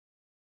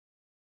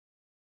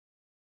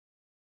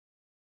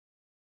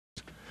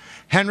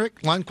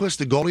Henrik Lundqvist,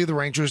 the goalie of the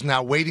Rangers,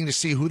 now waiting to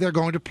see who they're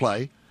going to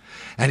play.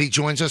 And he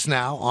joins us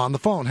now on the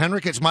phone.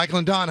 Henrik, it's Michael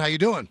and Don. How you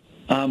doing?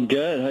 I'm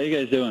good. How you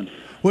guys doing?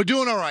 We're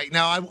doing all right.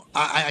 Now,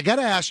 I got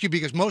to ask you,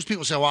 because most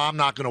people say, well, I'm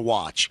not going to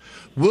watch.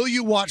 Will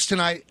you watch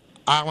tonight,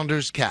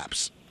 Islanders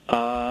Caps?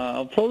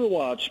 I'll probably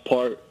watch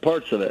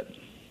parts of it.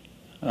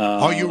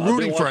 Are you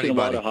rooting for anybody? I've been watching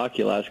a lot of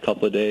hockey last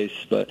couple of days,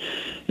 but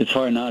it's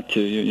hard not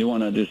to. You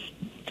want to just,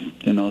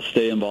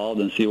 stay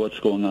involved and see what's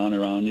going on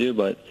around you.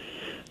 But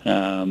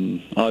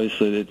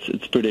obviously,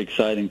 it's pretty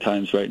exciting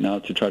times right now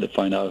to try to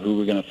find out who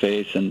we're going to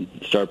face and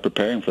start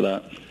preparing for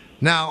that.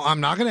 Now, I'm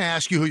not going to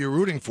ask you who you're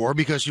rooting for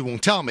because you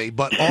won't tell me,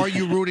 but are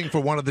you rooting for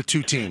one of the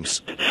two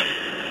teams?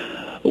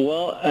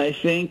 Well, I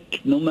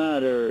think no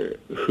matter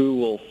who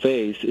we'll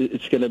face,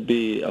 it's going to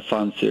be a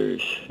fun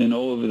series.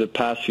 Over the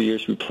past few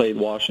years, we played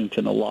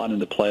Washington a lot in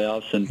the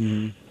playoffs,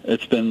 and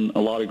it's been a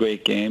lot of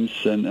great games.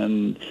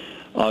 And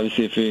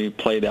obviously, if we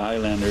play the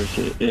Islanders,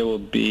 it will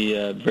be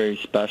very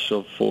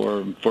special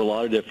for a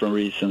lot of different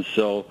reasons.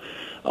 So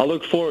I'll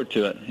look forward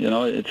to it.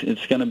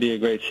 It's going to be a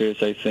great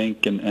series, I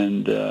think,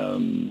 and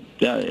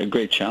a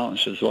great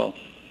challenge as well.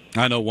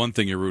 I know one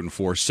thing you're rooting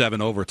for, 7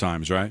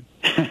 overtimes, right?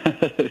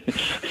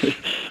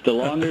 The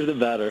longer, the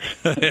better.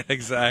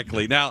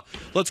 Exactly. Now,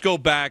 let's go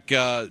back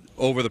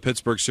over the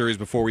Pittsburgh series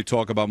before we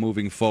talk about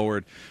moving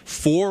forward.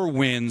 4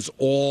 wins,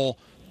 all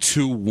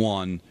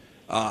 2-1.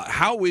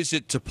 How is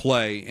it to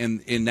play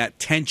in that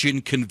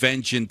tension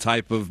convention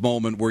type of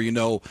moment where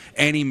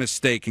any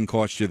mistake can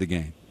cost you the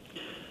game?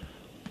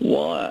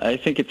 Well, I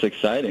think it's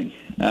exciting.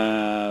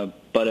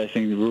 But I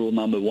think rule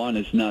number 1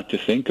 is not to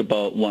think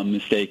about one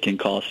mistake can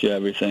cost you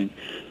everything.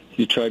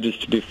 You try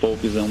just to be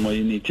focused on what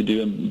you need to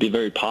do and be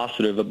very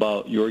positive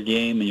about your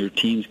game and your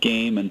team's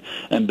game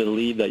and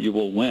believe that you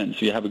will win.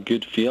 So you have a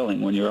good feeling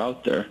when you're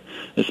out there,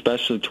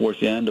 especially towards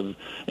the end of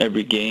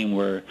every game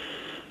where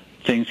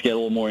things get a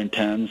little more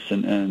intense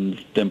and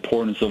the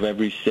importance of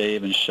every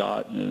save and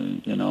shot,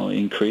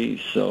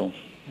 increase. So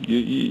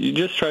you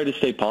just try to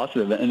stay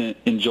positive and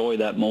enjoy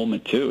that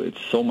moment too. It's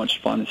so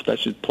much fun,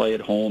 especially to play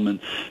at home, and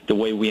the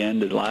way we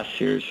ended last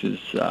year's is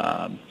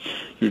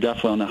you're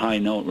definitely on a high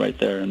note right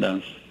there.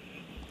 And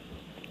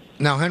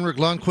now Henrik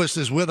Lundqvist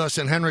is with us,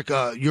 and Henrik,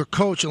 your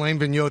coach Alain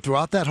Vigneault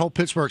throughout that whole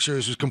Pittsburgh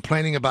series was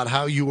complaining about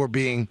how you were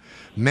being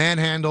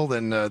manhandled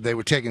and they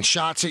were taking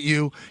shots at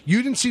you.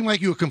 You didn't seem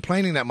like you were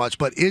complaining that much,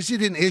 but is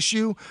it an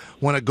issue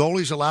when a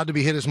goalie's allowed to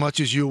be hit as much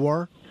as you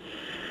were?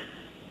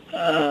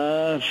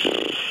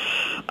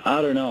 I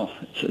don't know.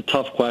 It's a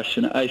tough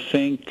question. I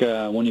think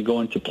when you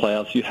go into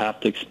playoffs, you have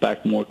to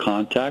expect more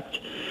contact.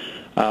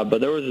 But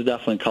there was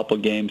definitely a couple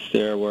of games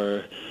there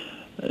where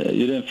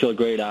you didn't feel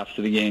great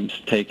after the games,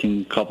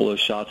 taking a couple of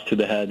shots to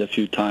the head a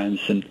few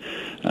times. And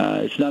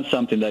it's not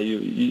something that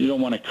you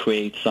don't want to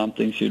create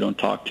something, so you don't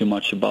talk too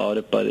much about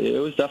it. But it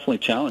was definitely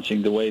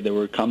challenging the way they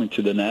were coming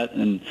to the net.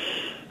 And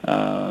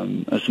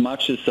as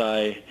much as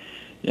I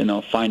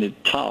find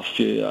it tough,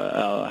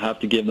 I'll have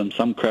to give them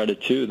some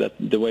credit too, that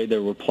the way they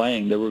were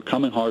playing, they were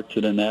coming hard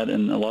to the net,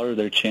 and a lot of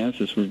their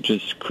chances were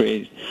just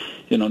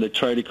they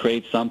try to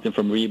create something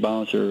from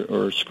rebounds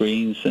or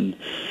screens, and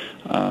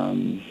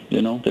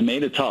they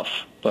made it tough,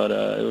 but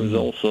it was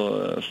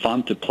also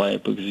fun to play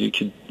because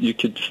you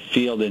could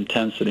feel the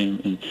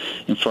intensity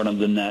in front of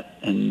the net,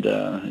 and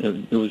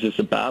it was just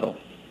a battle.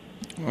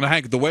 Well,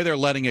 Hank, the way they're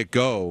letting it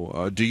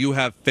go, do you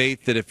have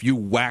faith that if you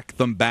whack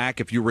them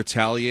back, if you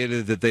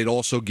retaliated, that they'd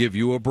also give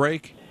you a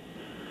break?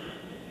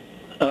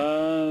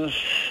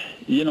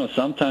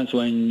 Sometimes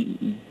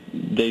when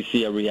they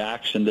see a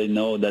reaction, they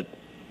know that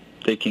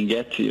they can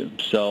get to you.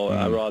 So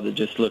I'd rather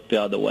just look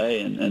the other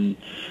way,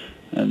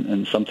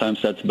 and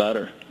sometimes that's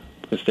better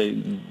because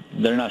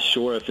they're not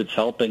sure if it's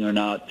helping or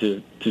not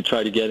to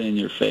try to get in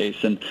your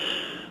face. And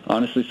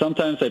honestly,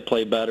 sometimes I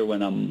play better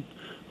when I'm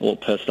a little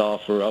pissed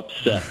off or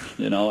upset.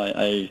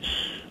 I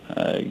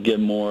get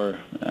more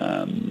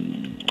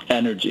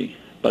energy,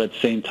 but at the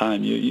same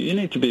time, you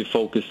need to be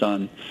focused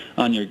on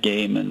your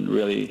game and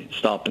really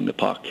stopping the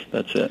puck.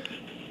 That's it.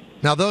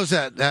 Now, those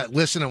that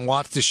listen and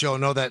watch the show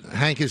know that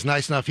Hank is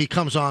nice enough. He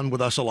comes on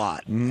with us a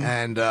lot. Mm-hmm.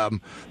 And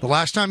the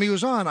last time he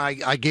was on,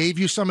 I gave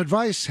you some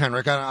advice,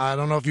 Henrik. I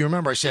don't know if you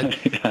remember. I said,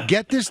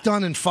 get this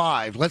done in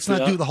 5. Let's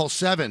not do the whole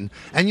 7.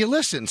 And you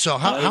listened. So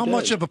how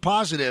much of a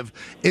positive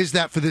is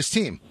that for this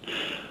team?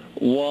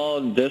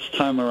 Well, this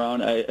time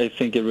around, I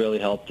think it really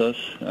helped us.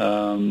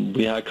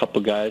 We had a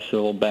couple guys who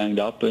were a little banged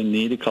up and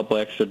need a couple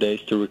extra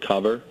days to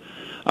recover.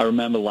 I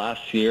remember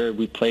last year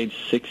we played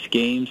 6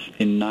 games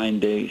in 9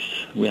 days.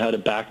 We had a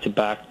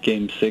back-to-back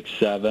game 6,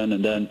 7,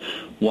 and then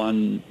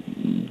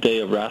 1 day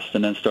of rest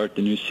and then start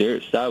the new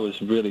series. That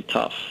was really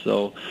tough.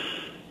 So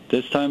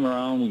this time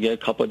around we get a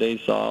couple of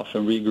days off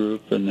and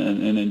regroup and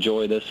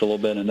enjoy this a little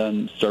bit and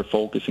then start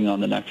focusing on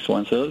the next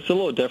one. So it's a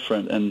little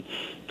different and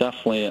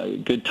definitely a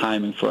good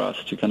timing for us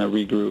to kind of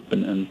regroup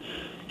and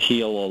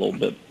heal a little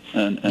bit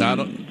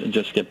and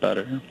just get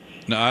better.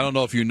 Now, I don't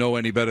know if you know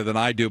any better than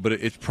I do, but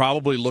it's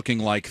probably looking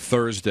like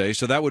Thursday,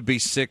 so that would be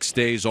 6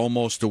 days,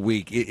 almost a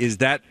week. Is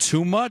that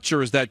too much,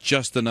 or is that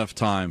just enough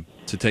time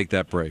to take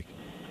that break?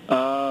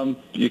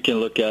 You can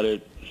look at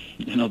it,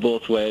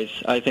 both ways.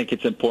 I think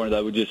it's important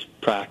that we just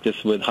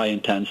practice with high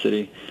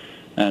intensity,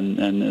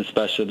 and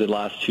especially the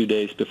last 2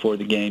 days before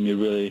the game, you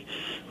really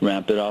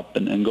ramp it up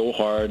and go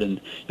hard. And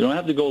you don't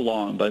have to go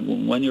long, but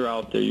when you're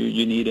out there,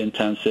 you need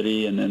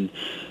intensity and then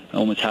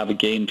almost have a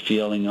game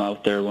feeling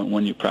out there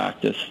when you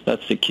practice.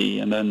 That's the key.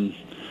 And then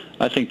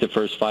I think the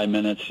first 5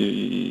 minutes,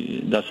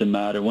 it doesn't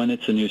matter. When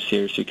it's a new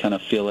series, you kind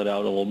of feel it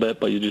out a little bit,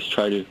 but you just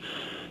try to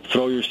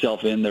throw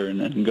yourself in there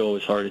and go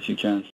as hard as you can.